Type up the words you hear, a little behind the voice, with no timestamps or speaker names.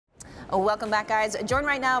Welcome back, guys. Joined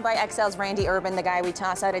right now by XL's Randy Urban, the guy we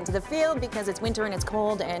toss out into the field because it's winter and it's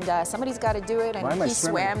cold, and somebody's got to do it, and he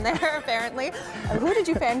swam there, apparently. Who did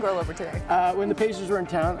you fangirl over today? When the Pacers were in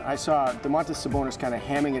town, I saw Domantas Sabonis kind of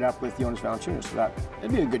hamming it up with Jonas Valanciunas, so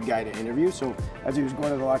that'd be a good guy to interview. So as he was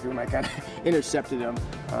going to the locker room, I kind of intercepted him.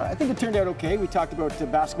 I think it turned out okay. We talked about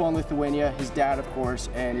basketball in Lithuania, his dad, of course,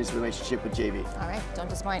 and his relationship with JV. All right, don't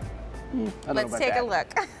disappoint. Let's take a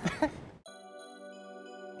look.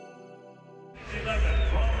 11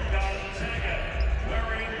 from Gonzaga,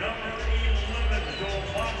 wearing number 11,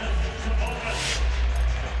 Domantas Sabonis.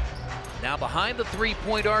 Now behind the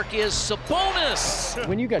three-point arc is Sabonis.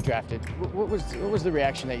 When you got drafted, what was the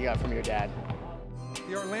reaction that you got from your dad?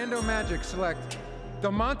 The Orlando Magic select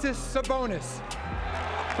Domantas Sabonis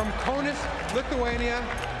from Kaunas, Lithuania,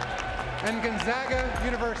 and Gonzaga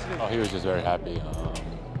University. Oh, he was just very happy.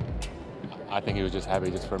 I think he was just happy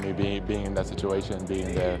just for me being in that situation,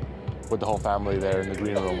 being there with the whole family there in the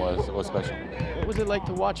green room was special. What was it like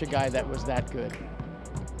to watch a guy that was that good?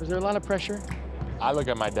 Was there a lot of pressure? I look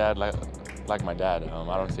at my dad like my dad.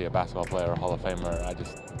 I don't see a basketball player or Hall of Famer.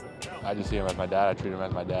 I just see him as my dad. I treat him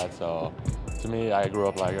as my dad. So to me, I grew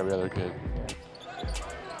up like every other kid.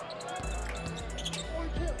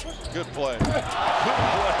 Good play. Good play.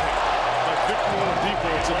 By Victor Oladipo.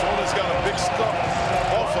 Sabonis got a big stump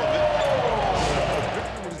off of it.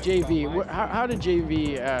 JV, how did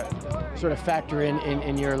JV sort of factor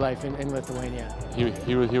in your life in Lithuania?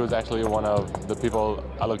 He was actually one of the people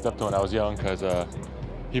I looked up to when I was young because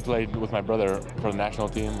he played with my brother for the national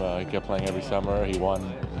team. He kept playing every summer. He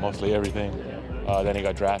won mostly everything. Then he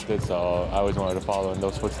got drafted, so I always wanted to follow in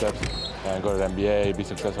those footsteps and go to the NBA, be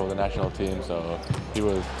successful with the national team. So he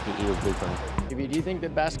was big for me. Do you think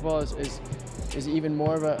that basketball is even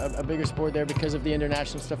more of a bigger sport there because of the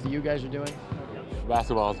international stuff that you guys are doing?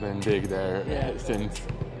 Basketball has been big there since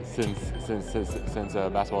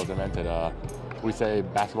basketball was invented. We say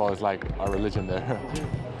basketball is like our religion there.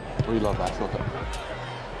 We love basketball.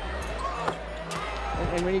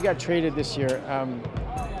 And when you got traded this year,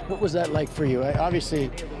 what was that like for you?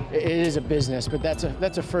 Obviously, it is a business, but that's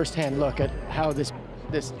a first-hand look at how this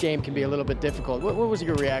game can be a little bit difficult. What was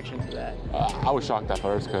your reaction to that? I was shocked at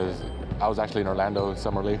first because I was actually in Orlando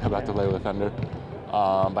Summer League about to play with Thunder.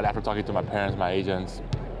 But after talking to my parents, my agents,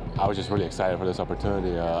 I was just really excited for this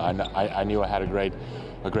opportunity. I knew I had a great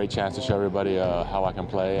chance to show everybody how I can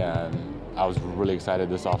play, and I was really excited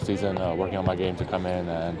this offseason, working on my game to come in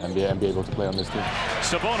and be able to play on this team.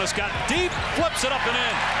 Sabonis got deep, flips it up and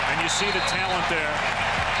in, and you see the talent there.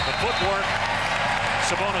 The footwork.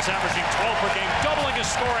 Sabonis averaging 12 per game, doubling his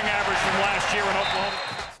scoring average from last year in Oklahoma.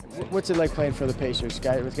 What's it like playing for the Pacers,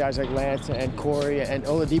 with guys like Lance and Corey, and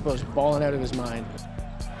Oladipo's balling out of his mind?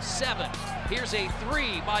 7. Here's a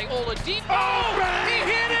 3 by Oladipo. Oh, he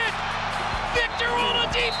hit it! Victor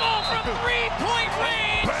Oladipo from three-point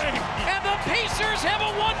range, and the Pacers have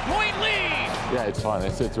a 1-point lead. Yeah, it's fun.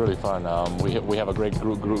 It's really fun. We have a great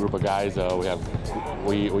group of guys.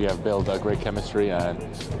 We have built a great chemistry, and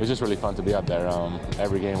it's just really fun to be out there.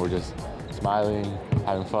 Every game we're just smiling,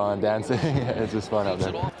 having fun, dancing. It's just fun out there.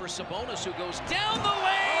 It off for Sabonis, who goes down the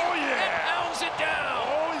lane and pounds it down.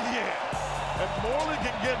 Oh, yeah. And Morley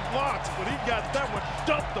can get blocked, but he got that one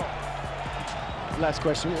dumped on. Last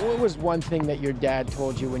question. What was one thing that your dad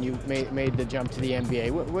told you when you made the jump to the NBA?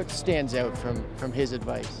 What stands out from his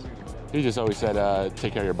advice? He just always said,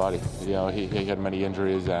 take care of your body. You know, he had many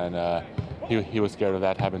injuries, and he was scared of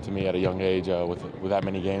that happening to me at a young age with that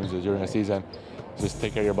many games during a season. Just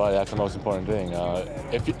take care of your body. That's the most important thing.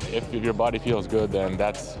 If your body feels good, then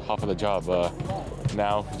that's half of the job.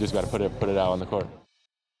 Now you just got to put it out on the court.